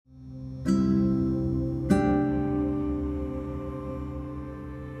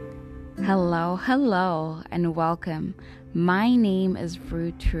Hello, and welcome. My name is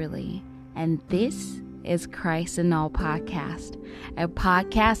Ruth Truly, and this is Christ in All Podcast, a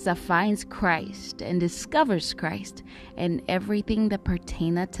podcast that finds Christ and discovers Christ in everything that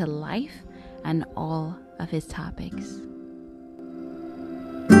pertaineth to life and all of his topics.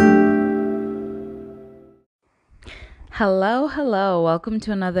 Hello, welcome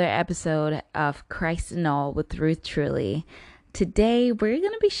to another episode of Christ in All with Ruth Truly. Today, we're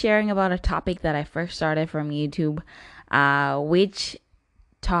going to be sharing about a topic that I first started from YouTube, which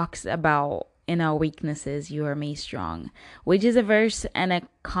talks about, in our weaknesses, you are made strong, which is a verse and a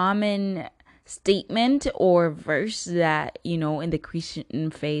common statement or verse that, in the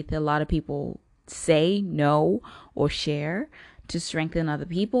Christian faith, a lot of people say, know, or share to strengthen other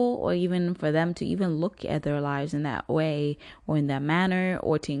people, or even for them to even look at their lives in that way or in that manner,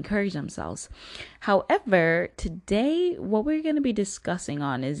 or to encourage themselves. However, today what we're going to be discussing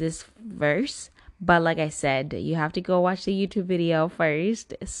on is this verse, but like I said, you have to go watch the YouTube video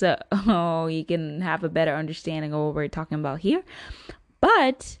first so you can have a better understanding of what we're talking about here.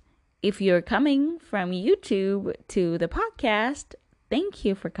 But if you're coming from YouTube to the podcast, thank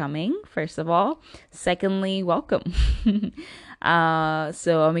you for coming, first of all. Secondly, welcome.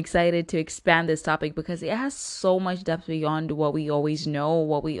 So I'm excited to expand this topic because it has so much depth beyond what we always know,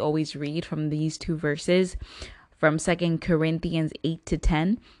 what we always read from these two verses from 2 Corinthians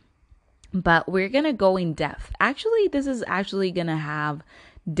 8-10. But we're going to go in depth. Actually, this is actually going to have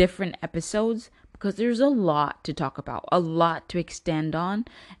different episodes because there's a lot to talk about, a lot to extend on,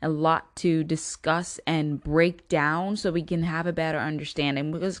 a lot to discuss and break down so we can have a better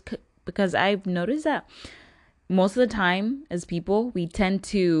understanding. Because I've noticed that most of the time as people, we tend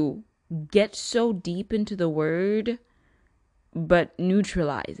to get so deep into the word, but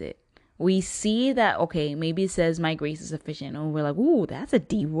neutralize it. We see that, okay, maybe it says my grace is sufficient. And we're like, ooh, that's a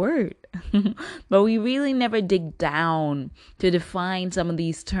deep word. But we really never dig down to define some of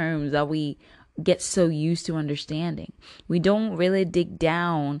these terms that we get so used to understanding. We don't really dig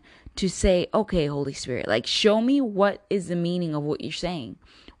down to say, okay, Holy Spirit, like show me what is the meaning of what you're saying.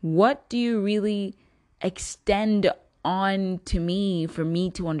 What do you really extend on to me for me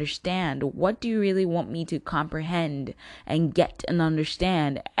to understand? What do you really want me to comprehend and get and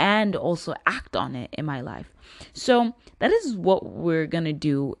understand and also act on it in my life? So that is what we're going to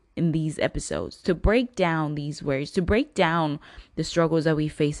do in these episodes, to break down these words, to break down the struggles that we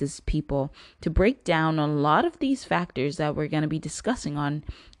face as people, to break down a lot of these factors that we're going to be discussing on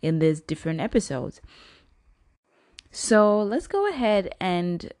in these different episodes. So let's go ahead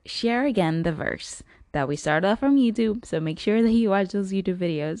and share again the verse that we started off from YouTube. So make sure that you watch those YouTube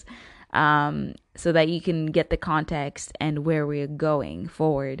videos so that you can get the context and where we're going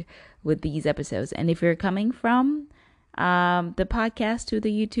forward with these episodes. And if you're coming from the podcast to the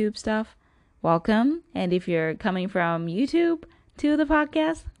YouTube stuff, welcome. And if you're coming from YouTube to the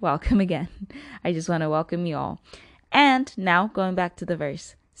podcast, welcome again. I just want to welcome you all. And now going back to the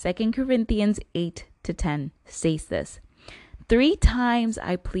verse, 2 Corinthians 8-10 states this: 3 times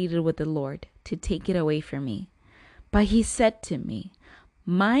I pleaded with the Lord to take it away from me, but he said to me,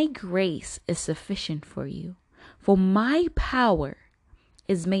 my grace is sufficient for you, for my power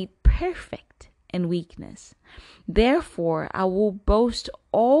is made perfect in weakness. Therefore, I will boast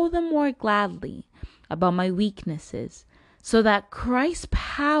all the more gladly about my weaknesses, so that Christ's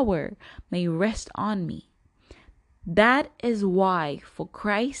power may rest on me. That is why, for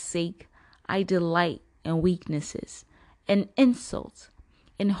Christ's sake, I delight in weaknesses, in insults,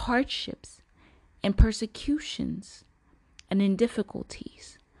 in hardships, in persecutions, and in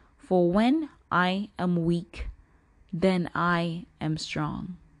difficulties. For when I am weak, then I am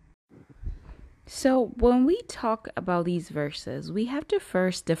strong. So when we talk about these verses, we have to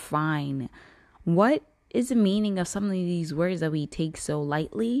first define what is the meaning of some of these words that we take so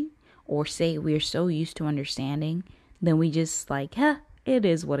lightly or say we're so used to understanding. Then we just like, it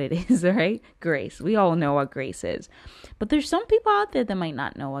is what it is, right? Grace. We all know what grace is. But there's some people out there that might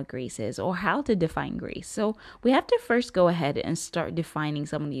not know what grace is or how to define grace. So we have to first go ahead and start defining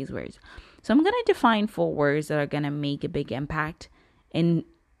some of these words. So I'm going to define 4 words that are going to make a big impact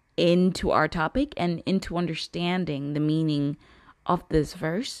into our topic and into understanding the meaning of this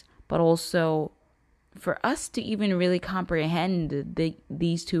verse, but also for us to even really comprehend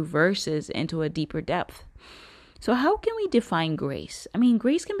these 2 verses into a deeper depth. So how can we define grace? I mean,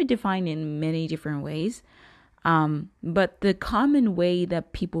 grace can be defined in many different ways. But the common way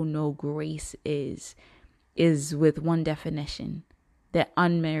that people know grace is with one definition, the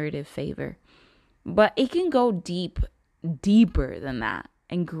unmerited favor. But it can go deeper than that.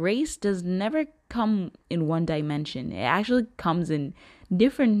 And grace does never come in one dimension. It actually comes in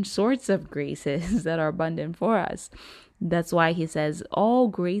different sorts of graces that are abundant for us. That's why he says, all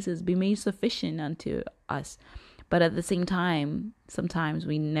graces be made sufficient unto us. But at the same time, sometimes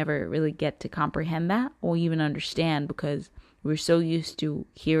we never really get to comprehend that or even understand, because we're so used to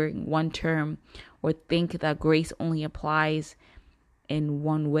hearing one term or think that grace only applies in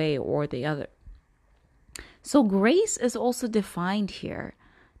one way or the other. So grace is also defined here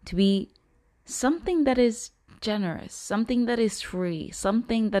to be something that is generous, something that is free,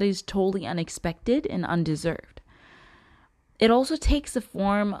 something that is totally unexpected and undeserved. It also takes the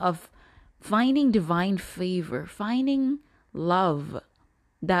form of finding divine favor, finding love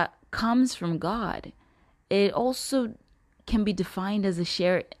that comes from God. It also can be defined as a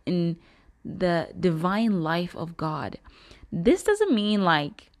share in the divine life of God. This doesn't mean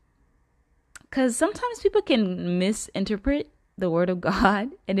because sometimes people can misinterpret the word of God.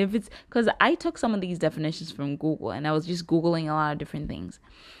 And if it's because I took some of these definitions from Google, and I was just Googling a lot of different things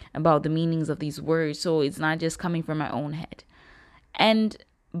about the meanings of these words. So it's not just coming from my own head. And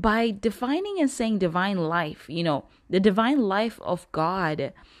by defining and saying divine life, the divine life of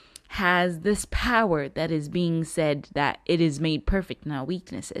God has this power that is being said that it is made perfect in our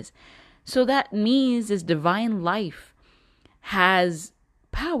weaknesses. So that means this divine life has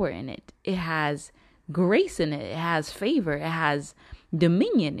power in it. It has grace in it. It has favor. It has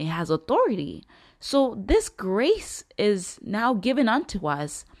dominion. It has authority. So this grace is now given unto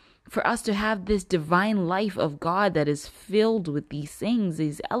us for us to have this divine life of God that is filled with these things,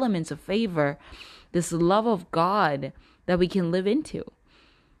 these elements of favor, this love of God that we can live into.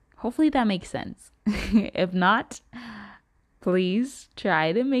 Hopefully that makes sense. If not, please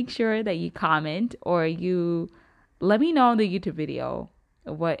try to make sure that you comment or you let me know in the YouTube video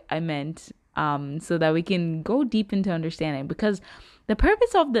what I meant, so that we can go deep into understanding. Because the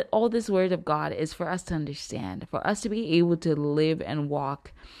purpose of all this word of God is for us to understand, for us to be able to live and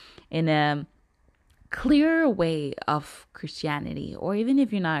walk in a clearer way of Christianity, or even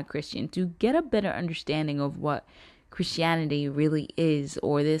if you're not a Christian, to get a better understanding of what Christianity really is,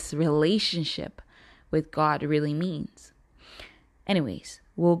 or this relationship with God really means. Anyways,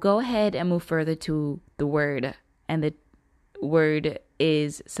 we'll go ahead and move further to the word, and the word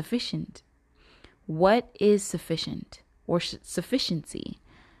is sufficient. What is sufficient or sufficiency?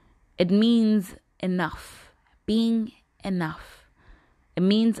 It means enough, being enough. It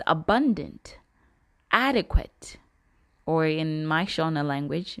means abundant, adequate, or in my Shona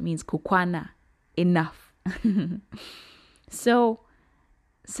language, it means kukwana, enough. So,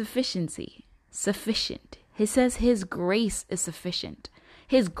 sufficiency, sufficient. He says his grace is sufficient.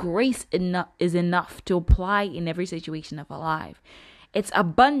 His grace is enough to apply in every situation of our life. It's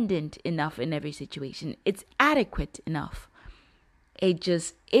abundant enough in every situation. It's adequate enough. It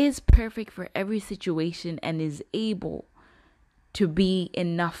just is perfect for every situation and is able to be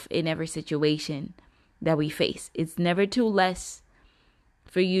enough in every situation that we face. It's never too less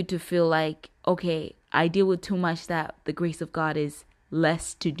for you to feel like, okay, I deal with too much that the grace of God is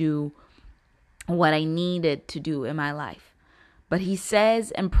less to do what I needed to do in my life. But he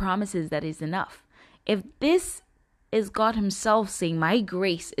says and promises that is enough. If this is God himself saying, my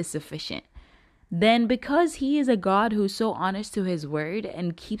grace is sufficient, then because he is a God who's so honest to his word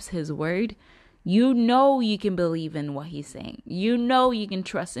and keeps his word, you can believe in what he's saying. You can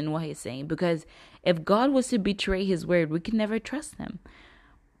trust in what he's saying. Because if God was to betray his word, we could never trust him.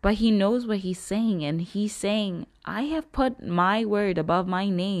 But he knows what he's saying, and he's saying, I have put my word above my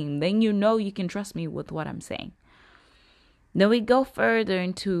name. Then you can trust me with what I'm saying. Then we go further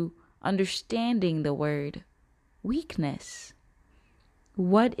into understanding the word weakness.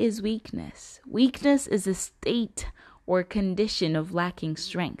 What is weakness? Weakness is a state or condition of lacking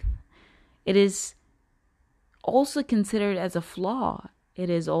strength. It is also considered as a flaw. It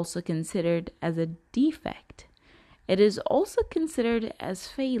is also considered as a defect. It is also considered as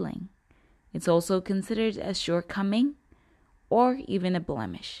failing. It's also considered as shortcoming or even a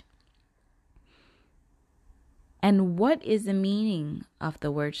blemish. And what is the meaning of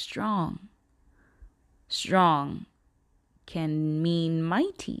the word strong? Strong can mean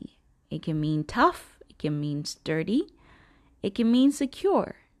mighty. It can mean tough. It can mean sturdy. It can mean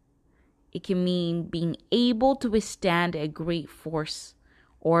secure. It can mean being able to withstand a great force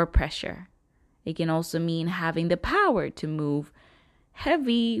or pressure. It can also mean having the power to move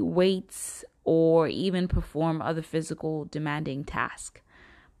heavy weights or even perform other physical demanding tasks.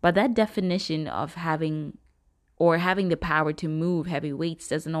 But that definition of having the power to move heavy weights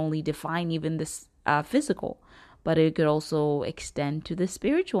doesn't only define even this physical, but it could also extend to the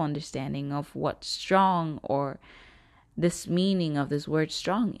spiritual understanding of what strong or this meaning of this word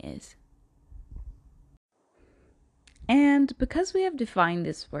strong is. And because we have defined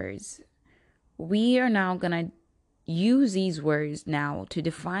these words, we are now going to use these words now to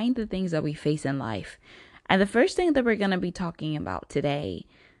define the things that we face in life. And the first thing that we're going to be talking about today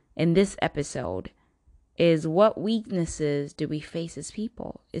in this episode is what weaknesses do we face as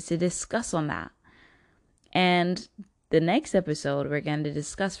people? Is to discuss on that. And the next episode, we're going to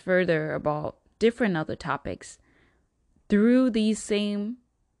discuss further about different other topics through these same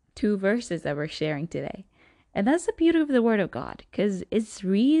 2 verses that we're sharing today. And that's the beauty of the Word of God, because it's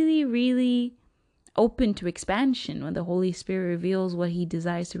really, really open to expansion when the Holy Spirit reveals what He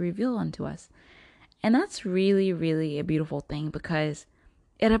desires to reveal unto us. And that's really, really a beautiful thing, because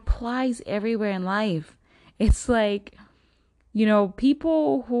it applies everywhere in life. It's like,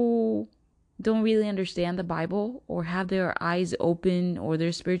 people who don't really understand the Bible or have their eyes open or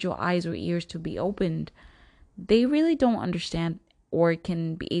their spiritual eyes or ears to be opened, they really don't understand or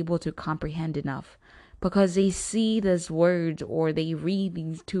can be able to comprehend enough, because they see this word or they read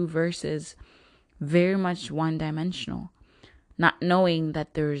these 2 verses very much one-dimensional, not knowing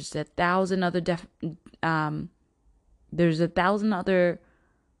that there's 1,000 other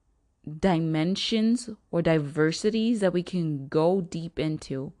dimensions or diversities that we can go deep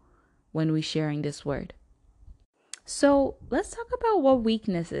into when we're sharing this word. So let's talk about what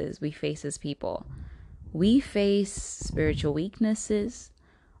weaknesses we face as people. We face spiritual weaknesses.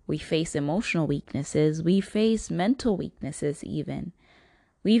 We face emotional weaknesses. We face mental weaknesses even.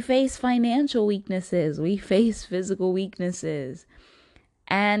 We face financial weaknesses. We face physical weaknesses.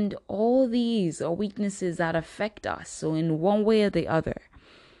 And all these are weaknesses that affect us, so in one way or the other.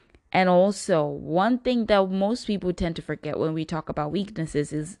 And also, one thing that most people tend to forget when we talk about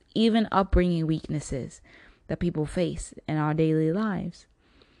weaknesses is even upbringing weaknesses that people face in our daily lives.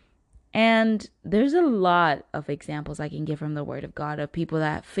 And there's a lot of examples I can give from the Word of God of people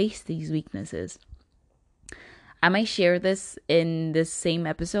that face these weaknesses. I might share this in this same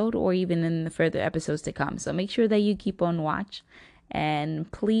episode or even in the further episodes to come. So make sure that you keep on watch. And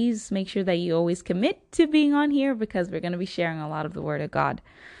please make sure that you always commit to being on here, because we're going to be sharing a lot of the Word of God.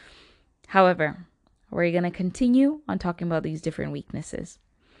 However, we're going to continue on talking about these different weaknesses.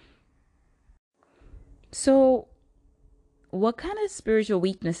 So, what kind of spiritual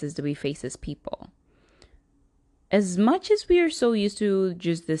weaknesses do we face as people? As much as we are so used to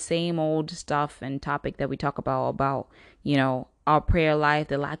just the same old stuff and topic that we talk about, our prayer life,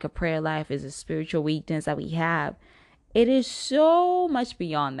 the lack of prayer life is a spiritual weakness that we have. It is so much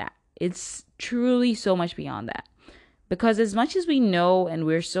beyond that. It's truly so much beyond that. Because as much as we know and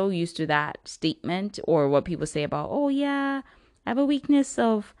we're so used to that statement or what people say about, oh yeah, I have a weakness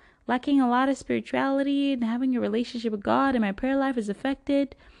of lacking a lot of spirituality and having a relationship with God and my prayer life is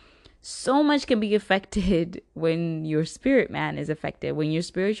affected. So much can be affected when your spirit man is affected, when your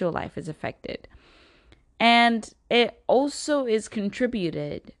spiritual life is affected. And it also is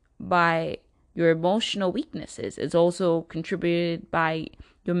contributed by your emotional weaknesses. It's also contributed by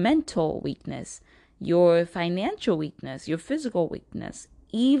your mental weakness, your financial weakness, your physical weakness,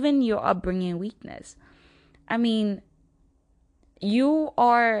 even your upbringing weakness. I mean, you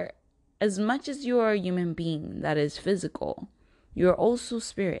are, as much as you are a human being that is physical, you're also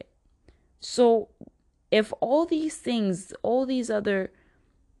spirit. So if all these things, all these other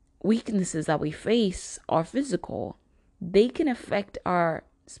weaknesses that we face are physical, they can affect our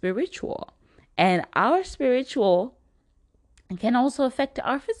spiritual. And our spiritual can also affect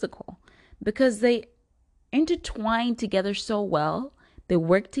our physical, because they intertwine together so well. They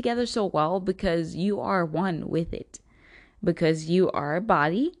work together so well because you are one with it, because you are a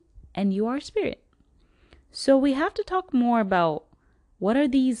body and you are spirit. So we have to talk more about what are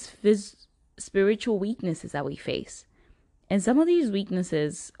these spiritual weaknesses that we face. And some of these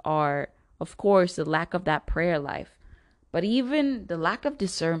weaknesses are, of course, the lack of that prayer life, but even the lack of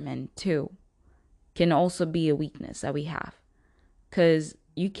discernment too can also be a weakness that we have. Because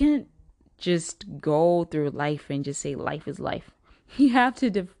you can't just go through life and just say life is life. You have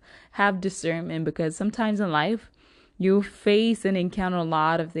to have discernment, because sometimes in life you face and encounter a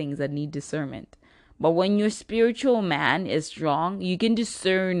lot of things that need discernment. But when your spiritual man is strong, you can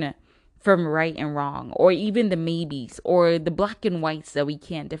discern from right and wrong, or even the maybes, or the black and whites that we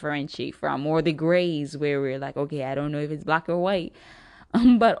can't differentiate from, or the grays where we're like, okay, I don't know if it's black or white.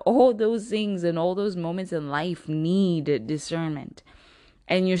 But all those things and all those moments in life need discernment.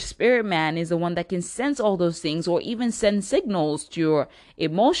 And your spirit man is the one that can sense all those things, or even send signals to your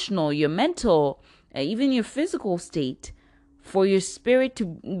emotional, your mental, even your physical state, for your spirit to,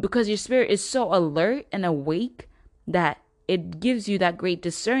 because your spirit is so alert and awake that it gives you that great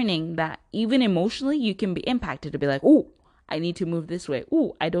discerning that even emotionally you can be impacted to be like, oh, I need to move this way.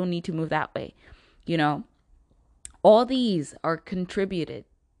 Oh, I don't need to move that way. You know, all these are contributed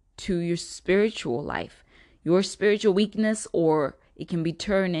to your spiritual life, your spiritual weakness, or it can be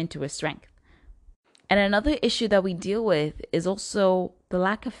turned into a strength. And another issue that we deal with is also the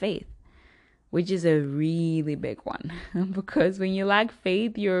lack of faith, which is a really big one. Because when you lack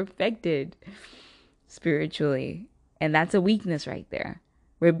faith, you're affected spiritually. And that's a weakness right there.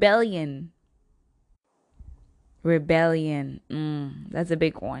 Rebellion. That's a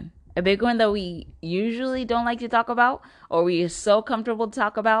big one. A big one that we usually don't like to talk about, or we are so comfortable to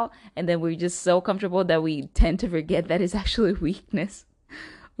talk about, and then we're just so comfortable that we tend to forget that it's actually weakness,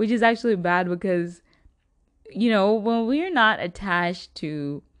 which is actually bad because, when we're not attached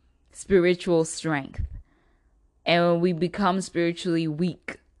to spiritual strength and when we become spiritually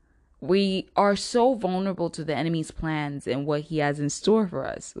weak, we are so vulnerable to the enemy's plans and what he has in store for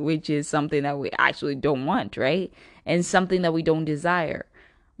us, which is something that we actually don't want, right? And something that we don't desire.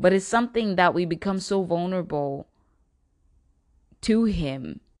 But it's something that we become so vulnerable to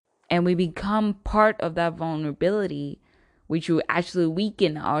him, and we become part of that vulnerability, which will actually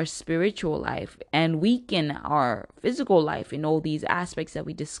weaken our spiritual life and weaken our physical life in all these aspects that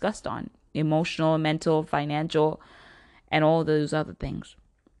we discussed on: emotional, mental, financial, and all those other things.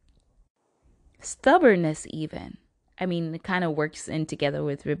 Stubbornness even. It kind of works in together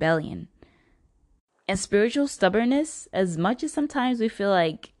with rebellion. And spiritual stubbornness, as much as sometimes we feel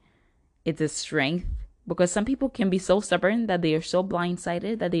like it's a strength, because some people can be so stubborn that they are so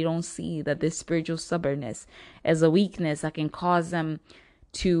blindsided that they don't see that this spiritual stubbornness is a weakness that can cause them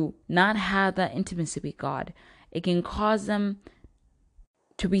to not have that intimacy with God. It can cause them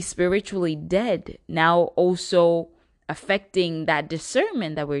to be spiritually dead. Now also affecting that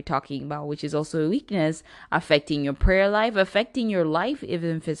discernment that we're talking about, which is also a weakness, affecting your prayer life, affecting your life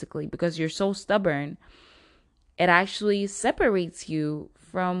even physically, because you're so stubborn. It actually separates you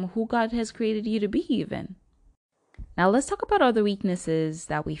from who God has created you to be even. Now let's talk about other weaknesses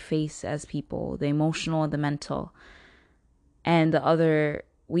that we face as people, the emotional and the mental, and the other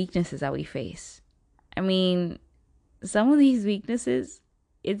weaknesses that we face. Some of these weaknesses,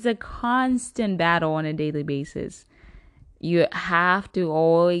 it's a constant battle on a daily basis. You have to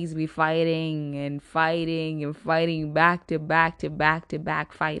always be fighting and fighting and fighting, back to back to back to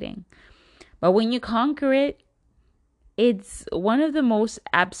back fighting. But when you conquer it, it's one of the most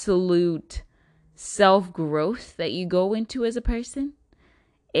absolute self-growth that you go into as a person.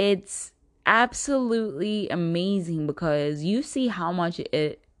 It's absolutely amazing because you see how much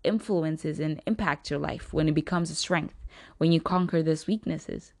it influences and impacts your life when it becomes a strength, when you conquer these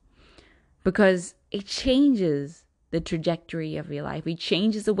weaknesses. Because it changes the trajectory of your life. It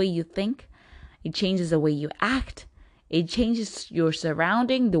changes the way you think. It changes the way you act. It changes your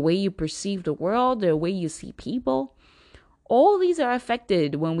surrounding, the way you perceive the world, the way you see people. All these are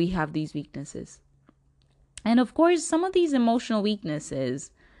affected when we have these weaknesses. And of course, some of these emotional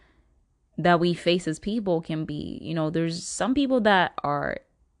weaknesses that we face as people can be, there's some people that are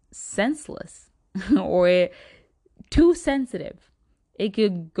senseless or too sensitive. It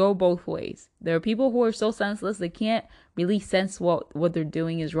could go both ways. There are people who are so senseless they can't really sense what they're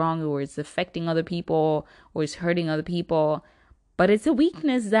doing is wrong, or it's affecting other people, or it's hurting other people. But it's a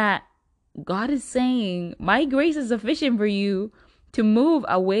weakness that God is saying, my grace is sufficient for you to move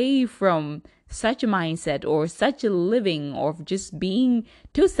away from such a mindset or such a living or just being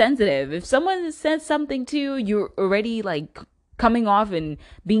too sensitive. If someone says something to you, you're already coming off and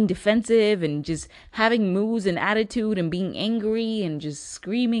being defensive and just having moods and attitude and being angry and just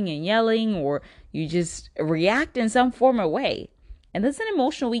screaming and yelling, or you just react in some form or way. And that's an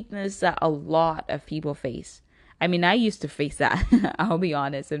emotional weakness that a lot of people face. I used to face that. I'll be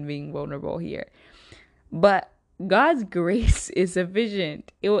honest and being vulnerable here. But God's grace is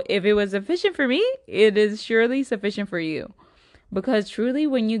sufficient. If it was sufficient for me, it is surely sufficient for you. Because truly,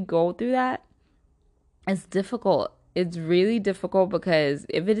 when you go through that, it's difficult. It's really difficult because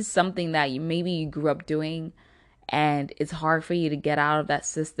if it is something that you grew up doing and it's hard for you to get out of that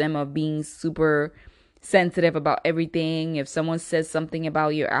system of being super sensitive about everything. If someone says something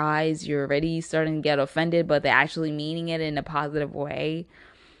about your eyes, you're already starting to get offended, but they're actually meaning it in a positive way.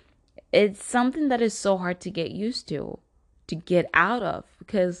 It's something that is so hard to get used to get out of,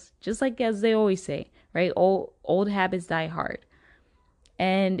 because just like as they always say, right? Old habits die hard.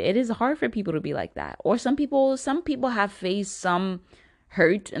 And it is hard for people to be like that. Or some people have faced some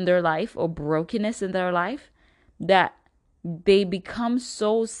hurt in their life or brokenness in their life that they become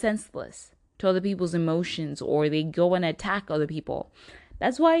so senseless to other people's emotions, or they go and attack other people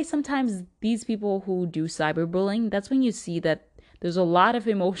That's why sometimes these people who do cyberbullying, that's when you see that there's a lot of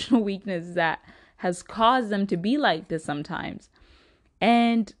emotional weakness that has caused them to be like this sometimes.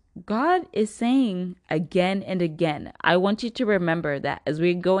 And God is saying again and again, I want you to remember that as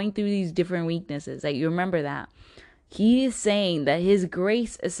we're going through these different weaknesses, that you remember that He is saying that His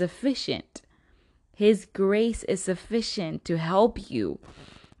grace is sufficient. His grace is sufficient to help you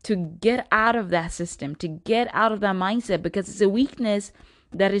to get out of that system, to get out of that mindset, because it's a weakness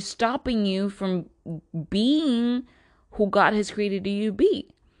that is stopping you from being who God has created you to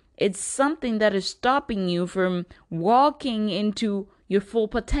be. It's something that is stopping you from walking into your full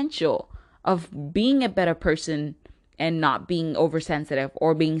potential of being a better person and not being oversensitive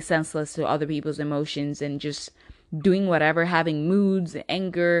or being senseless to other people's emotions and just doing whatever, having moods,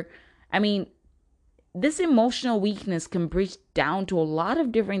 anger. I mean, this emotional weakness can breach down to a lot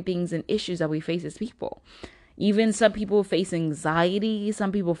of different things and issues that we face as people. Even some people face anxiety,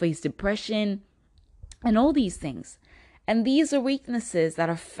 some people face depression, and all these things. And these are weaknesses that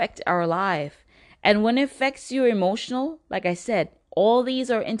affect our life. And when it affects your emotional, like I said, all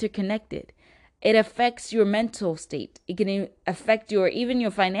these are interconnected. It affects your mental state. It can affect even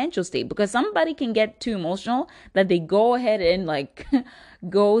your financial state, because somebody can get too emotional that they go ahead and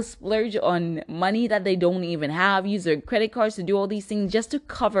go splurge on money that they don't even have, use their credit cards to do all these things just to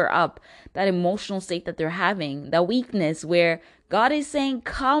cover up that emotional state that they're having, that weakness where God is saying,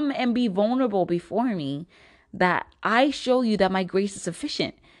 come and be vulnerable before me, that I show you that my grace is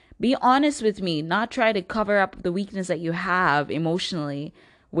sufficient. Be honest with me, not try to cover up the weakness that you have emotionally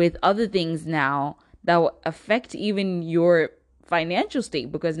with other things now that will affect even your financial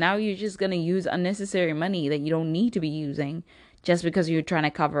state, because now you're just going to use unnecessary money that you don't need to be using just because you're trying to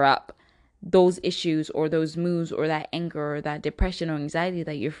cover up those issues or those moods or that anger or that depression or anxiety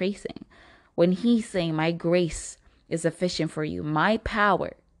that you're facing. When He's saying, my grace is sufficient for you, my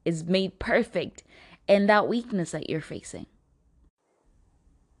power is made perfect in that weakness that you're facing.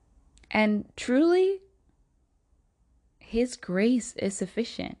 And truly, His grace is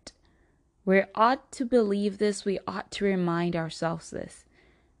sufficient. We ought to believe this. We ought to remind ourselves this.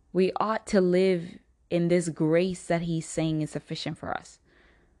 We ought to live in this grace that He's saying is sufficient for us.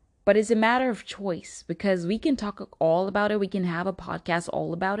 But it's a matter of choice, because we can talk all about it. We can have a podcast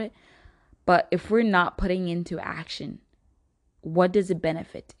all about it. But if we're not putting into action, what does it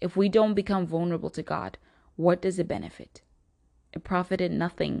benefit? If we don't become vulnerable to God, what does it benefit? It profited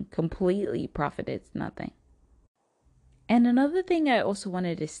nothing. Completely profited nothing. And another thing I also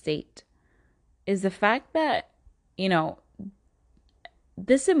wanted to state is the fact that,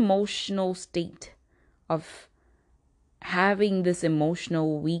 this emotional state of having this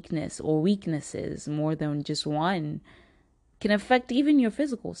emotional weakness or weaknesses, more than just one, can affect even your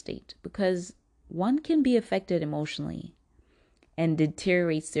physical state, because one can be affected emotionally and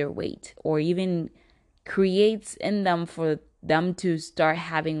deteriorates their weight, or even creates in them for them to start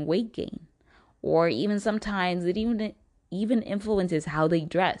having weight gain, or even sometimes it even influences how they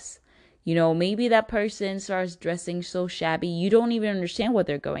dress. Maybe that person starts dressing so shabby, you don't even understand what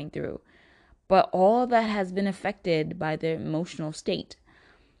they're going through. But all that has been affected by their emotional state.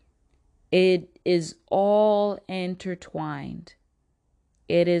 It is all intertwined.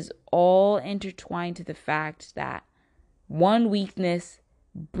 It is all intertwined to the fact that one weakness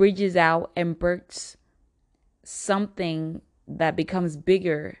bridges out and births something that becomes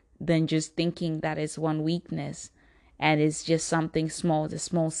bigger than just thinking that it's one weakness and it's just something small, the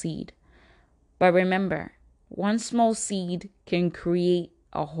small seed. But remember, one small seed can create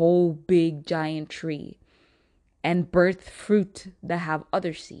a whole big giant tree and birth fruit that have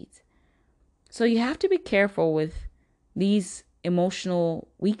other seeds. So you have to be careful with these emotional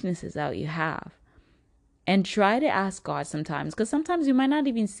weaknesses that you have, and try to ask God sometimes, because sometimes you might not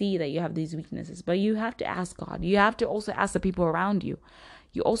even see that you have these weaknesses, but you have to ask God. You have to also ask the people around you.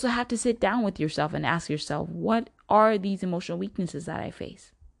 You also have to sit down with yourself and ask yourself, what are these emotional weaknesses that I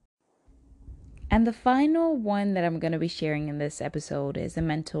face? And the final one that I'm going to be sharing in this episode is a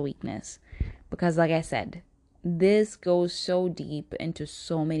mental weakness. Because like I said, this goes so deep into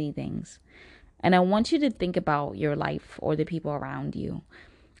so many things. And I want you to think about your life or the people around you.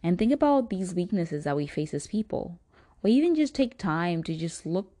 And think about these weaknesses that we face as people. Or even just take time to just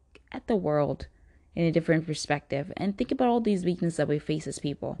look at the world in a different perspective. And think about all these weaknesses that we face as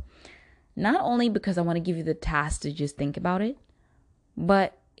people. Not only because I want to give you the task to just think about it,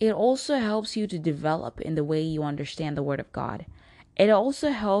 but it also helps you to develop in the way you understand the Word of God. It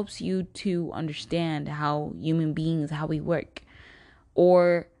also helps you to understand how human beings, how we work,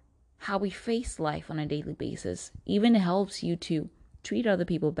 or how we face life on a daily basis. Even helps you to treat other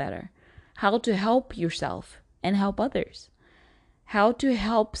people better, how to help yourself and help others, how to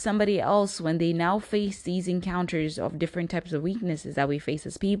help somebody else when they now face these encounters of different types of weaknesses that we face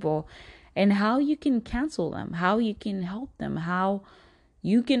as people, and how you can cancel them, how you can help them, how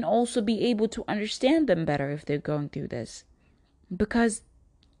you can also be able to understand them better if they're going through this. Because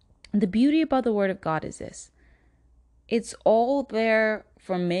the beauty about the Word of God is this: it's all there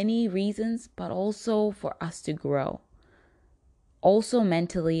for many reasons, but also for us to grow. Also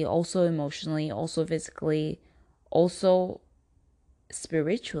mentally, also emotionally, also physically, also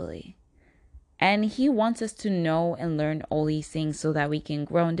spiritually. And He wants us to know and learn all these things so that we can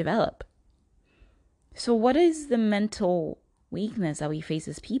grow and develop. So what is the mental weakness that we face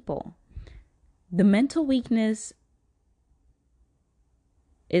as people? The mental weakness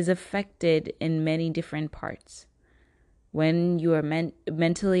is affected in many different parts. When you are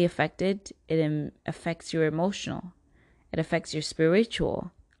mentally affected, it affects your emotional. It affects your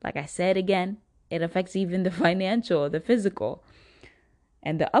spiritual. Like I said again, it affects even the financial, the physical,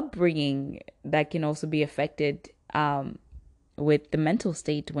 and the upbringing that can also be affected with the mental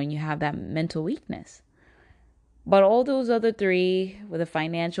state when you have that mental weakness. But all those other three, with the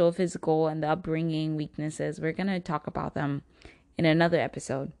financial, physical, and the upbringing weaknesses, we're going to talk about them in another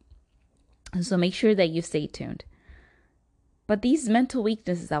episode. And so make sure that you stay tuned. But these mental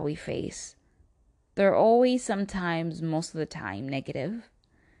weaknesses that we face, they're always sometimes, most of the time, negative.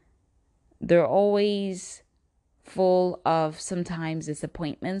 They're always full of sometimes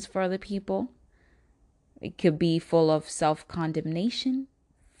disappointments for other people. It could be full of self-condemnation,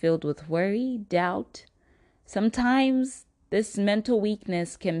 filled with worry, doubt. Sometimes this mental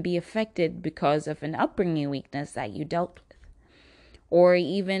weakness can be affected because of an upbringing weakness that you dealt with, or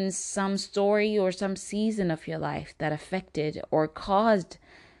even some story or some season of your life that affected or caused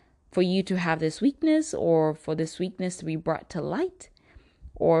for you to have this weakness, or for this weakness to be brought to light,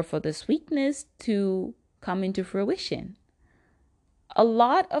 or for this weakness to come into fruition. A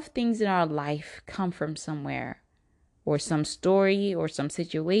lot of things in our life come from somewhere, or some story or some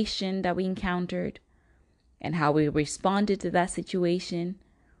situation that we encountered, and how we responded to that situation,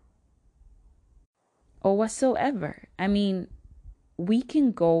 or whatsoever. I mean, we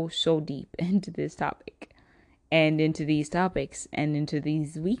can go so deep into this topic and into these topics and into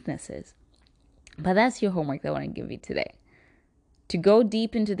these weaknesses. But that's your homework that I want to give you today. To go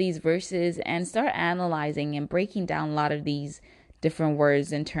deep into these verses and start analyzing and breaking down a lot of these different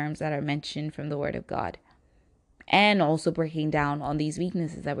words and terms that are mentioned from the Word of God. And also breaking down on these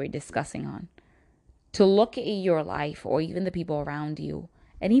weaknesses that we're discussing on. To look at your life or even the people around you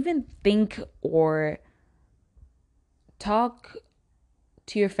and even think or talk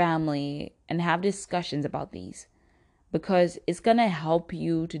to your family and have discussions about these, because it's going to help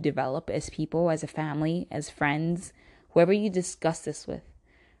you to develop as people, as a family, as friends, whoever you discuss this with.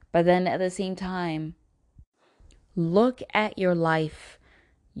 But then at the same time, look at your life,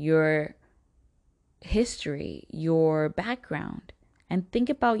 your history, your background, and think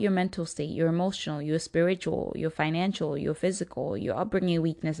about your mental state, your emotional, your spiritual, your financial, your physical, your upbringing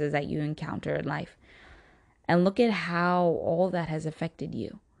weaknesses that you encounter in life. And look at how all that has affected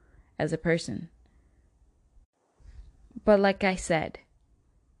you as a person. But like I said,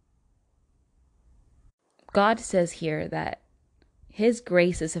 God says here that His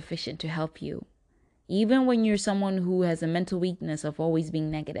grace is sufficient to help you. Even when you're someone who has a mental weakness of always being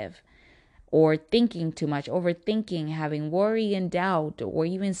negative, or thinking too much, overthinking, having worry and doubt, or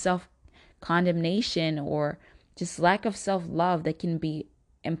even self-condemnation, or just lack of self-love that can be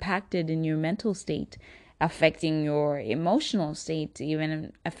impacted in your mental state, affecting your emotional state,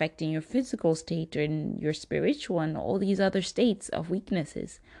 even affecting your physical state and your spiritual and all these other states of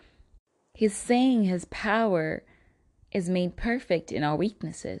weaknesses. He's saying His power is made perfect in our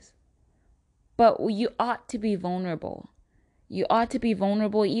weaknesses. But you ought to be vulnerable. You ought to be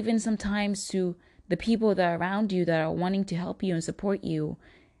vulnerable even sometimes to the people that are around you that are wanting to help you and support you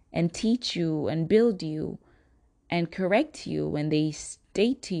and teach you and build you and correct you when they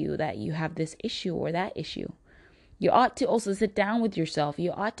state to you that you have this issue or that issue. You ought to also sit down with yourself.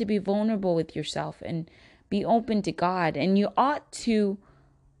 You ought to be vulnerable with yourself and be open to God. And you ought to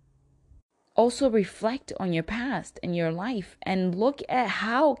also reflect on your past and your life and look at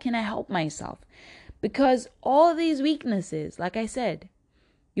how can I help myself? Because all these weaknesses, like I said,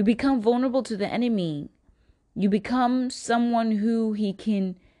 you become vulnerable to the enemy. You become someone who he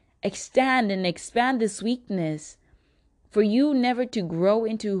can extend and expand this weakness for you never to grow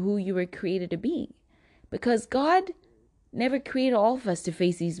into who you were created to be. Because God never created all of us to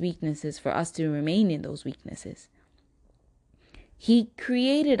face these weaknesses for us to remain in those weaknesses. He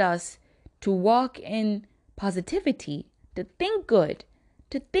created us to walk in positivity, to think good,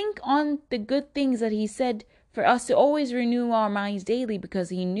 to think on the good things that He said for us to always renew our minds daily, because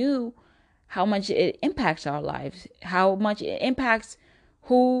he knew how much it impacts our lives, how much it impacts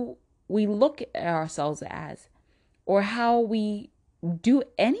who we look at ourselves as, or how we do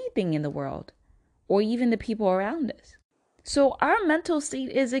anything in the world, or even the people around us. So our mental state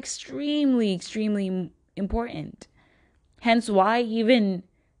is extremely, extremely important. Hence why even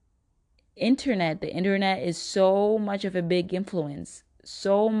the internet is so much of a big influence,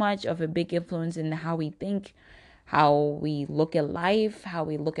 in how we think, how we look at life, how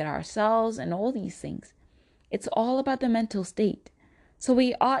we look at ourselves, and all these things. It's all about the mental state. So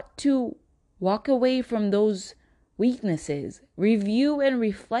we ought to walk away from those weaknesses, review and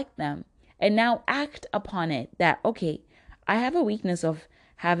reflect them, and now act upon it. That, okay, I have a weakness of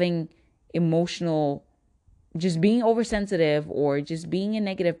having emotional, just being oversensitive, or just being a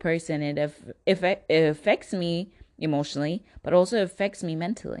negative person. It affects me emotionally, but also affects me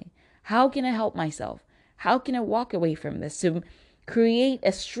mentally. How can I help myself? How can I walk away from this to create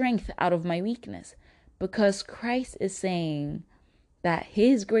a strength out of my weakness? Because Christ is saying that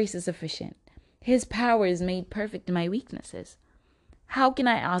his grace is sufficient. His power is made perfect in my weaknesses. How can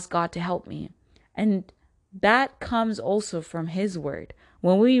I ask God to help me? And that comes also from his word.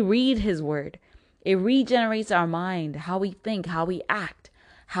 When we read his word, it regenerates our mind, how we think, how we act,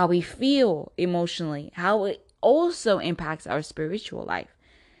 how we feel emotionally, how it also impacts our spiritual life.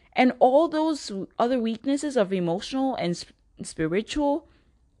 And all those other weaknesses of emotional and spiritual,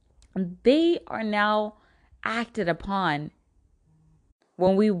 they are now acted upon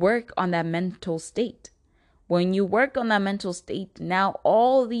when we work on that mental state. When you work on that mental state, now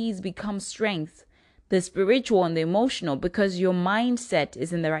all these become strengths, the spiritual and the emotional, because your mindset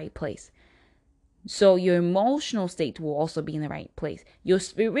is in the right place. So your emotional state will also be in the right place. Your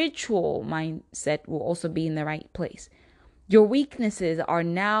spiritual mindset will also be in the right place. Your weaknesses are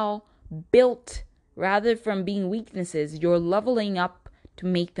now built, rather from being weaknesses, you're leveling up to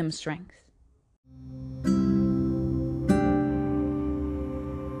make them strengths.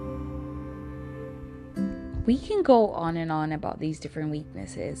 We can go on and on about these different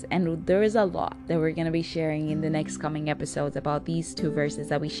weaknesses, and there is a lot that we're going to be sharing in the next coming episodes about these two verses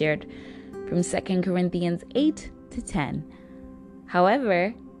that we shared from 2 Corinthians 8 to 10.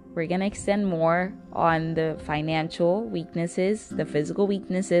 However, we're going to extend more on the financial weaknesses, the physical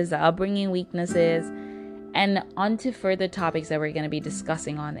weaknesses, the upbringing weaknesses, and onto further topics that we're going to be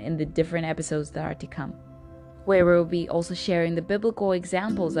discussing on in the different episodes that are to come, where we'll be also sharing the biblical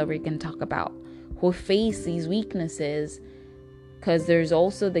examples that we can talk about who face these weaknesses, because there's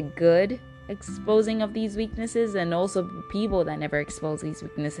also the good exposing of these weaknesses and also people that never expose these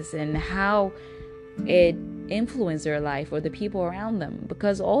weaknesses and how it influence their life or the people around them.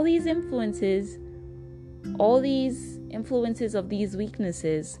 Because all these influences of these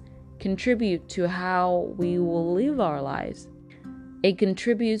weaknesses contribute to how we will live our lives. It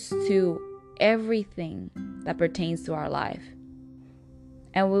contributes to everything that pertains to our life.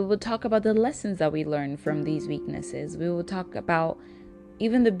 And we will talk about the lessons that we learn from these weaknesses. We will talk about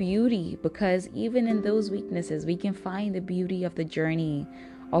even the beauty, because even in those weaknesses, we can find the beauty of the journey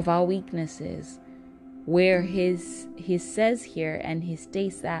of our weaknesses, where he says here, and he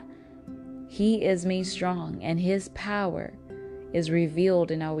states that he is made strong and his power is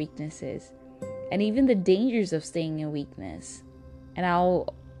revealed in our weaknesses, and even the dangers of staying in weakness. And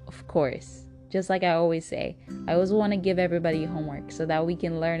I'll, of course, just like I always say, I always want to give everybody homework so that we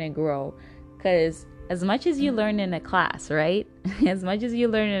can learn and grow. Because as much as you learn in a class, right? As much as you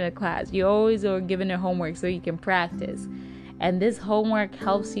learn in a class, you always are given a homework so you can practice. And this homework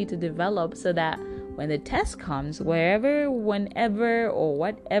helps you to develop so that when the test comes, wherever, whenever, or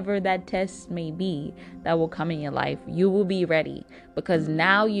whatever that test may be that will come in your life, you will be ready. Because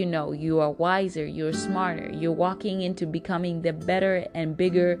now you know you are wiser, you're smarter, you're walking into becoming the better and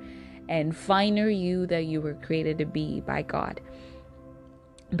bigger and finer you that you were created to be by God.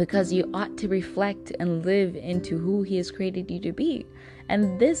 Because you ought to reflect and live into who he has created you to be.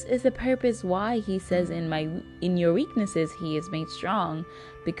 And this is the purpose why he says in your weaknesses he is made strong,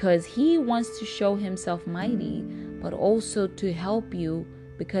 because he wants to show himself mighty, but also to help you,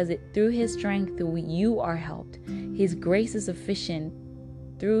 because through his strength you are helped. His grace is sufficient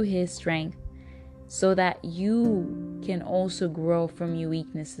through his strength, so that you can also grow from your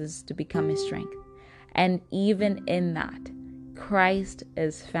weaknesses to become his strength. And even in that, Christ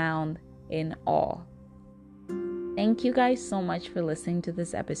is found in all. Thank you guys so much for listening to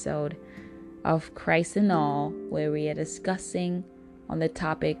this episode of Christ in All, where we are discussing on the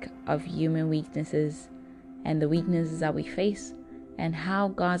topic of human weaknesses and the weaknesses that we face, and how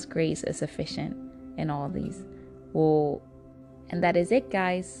God's grace is sufficient in all these. And that is it,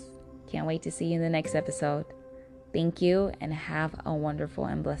 guys. Can't wait to see you in the next episode. Thank you and have a wonderful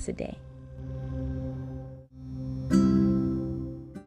and blessed day.